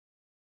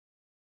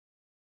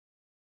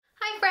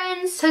Hi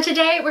friends! So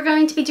today we're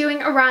going to be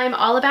doing a rhyme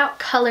all about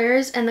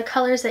colors and the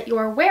colors that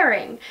you're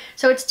wearing.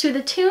 So it's to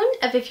the tune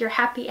of If You're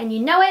Happy and You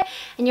Know It,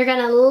 and you're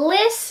gonna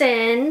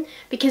listen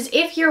because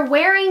if you're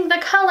wearing the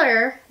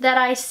color that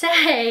I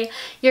say,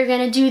 you're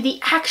gonna do the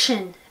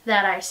action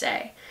that I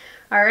say.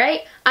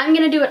 Alright? I'm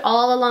gonna do it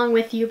all along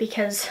with you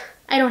because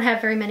I don't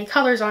have very many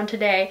colors on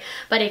today,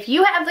 but if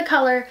you have the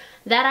color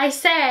that I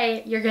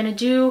say, you're gonna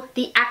do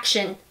the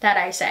action that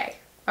I say.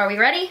 Are we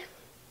ready?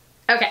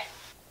 Okay.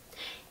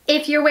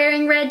 If you're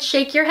wearing red,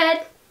 shake your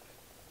head.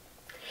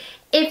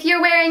 If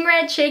you're wearing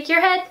red, shake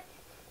your head.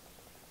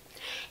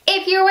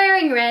 If you're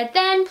wearing red,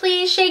 then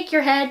please shake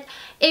your head.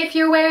 If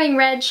you're wearing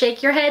red,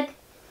 shake your head.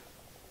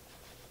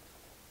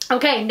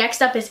 Okay,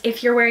 next up is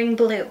if you're wearing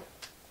blue.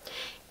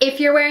 If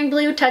you're wearing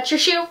blue, touch your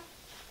shoe.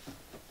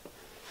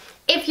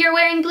 If you're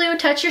wearing blue,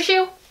 touch your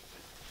shoe.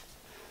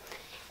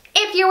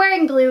 If you're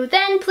wearing blue,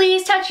 then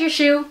please touch your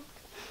shoe.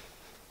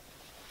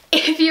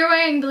 If you're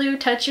wearing blue,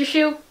 touch your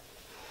shoe.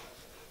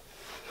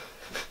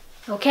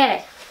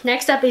 Okay,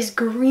 next up is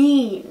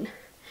green.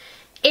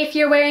 If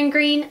you're wearing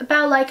green,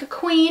 bow like a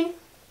queen.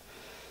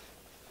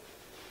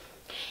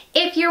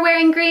 If you're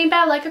wearing green,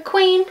 bow like a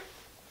queen.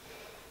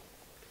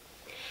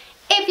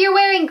 If you're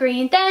wearing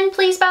green, then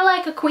please bow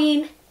like a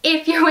queen.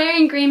 If you're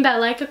wearing green, bow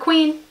like a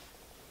queen.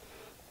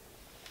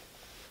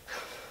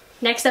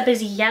 Next up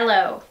is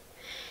yellow.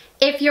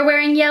 If you're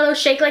wearing yellow,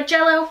 shake like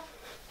jello.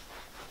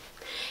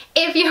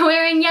 If you're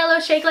wearing yellow,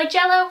 shake like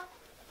jello.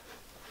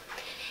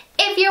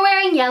 If you're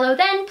wearing yellow,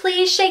 then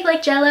please shake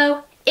like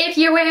jello. If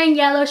you're wearing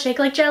yellow, shake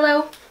like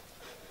jello.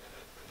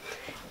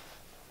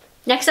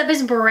 Next up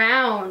is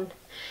brown.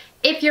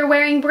 If you're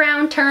wearing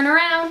brown, turn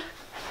around.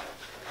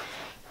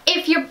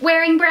 If you're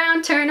wearing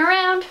brown, turn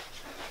around.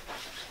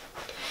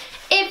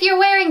 If you're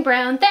wearing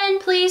brown, then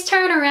please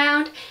turn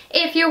around.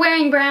 If you're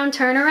wearing brown,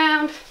 turn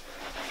around.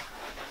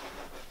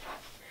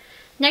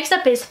 Next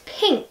up is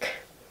pink.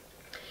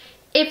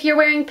 If you're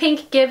wearing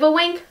pink, give a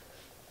wink.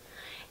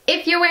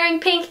 If you're wearing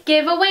pink,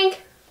 give a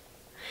wink.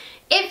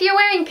 If you're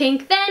wearing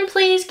pink, then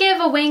please give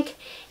a wink.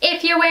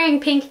 If you're wearing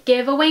pink,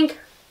 give a wink.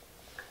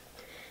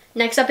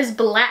 Next up is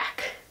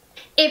black.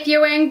 If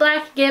you're wearing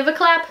black, give a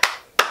clap.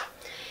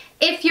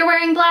 If you're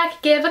wearing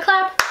black, give a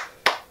clap.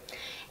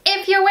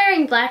 If you're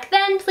wearing black,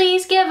 then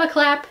please give a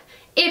clap.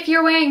 If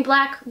you're wearing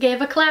black,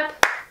 give a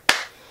clap.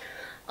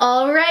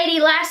 Alrighty,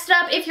 last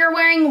up, if you're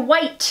wearing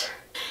white.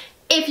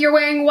 If you're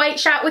wearing white,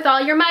 shout with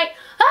all your might.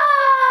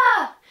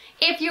 Ah!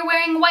 If you're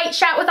wearing white,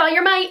 shout with all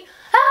your might.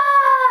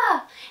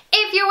 Ah!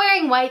 If you're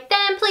wearing white,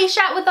 then please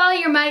shout with all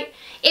your might.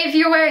 If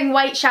you're wearing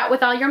white, shout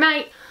with all your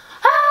might.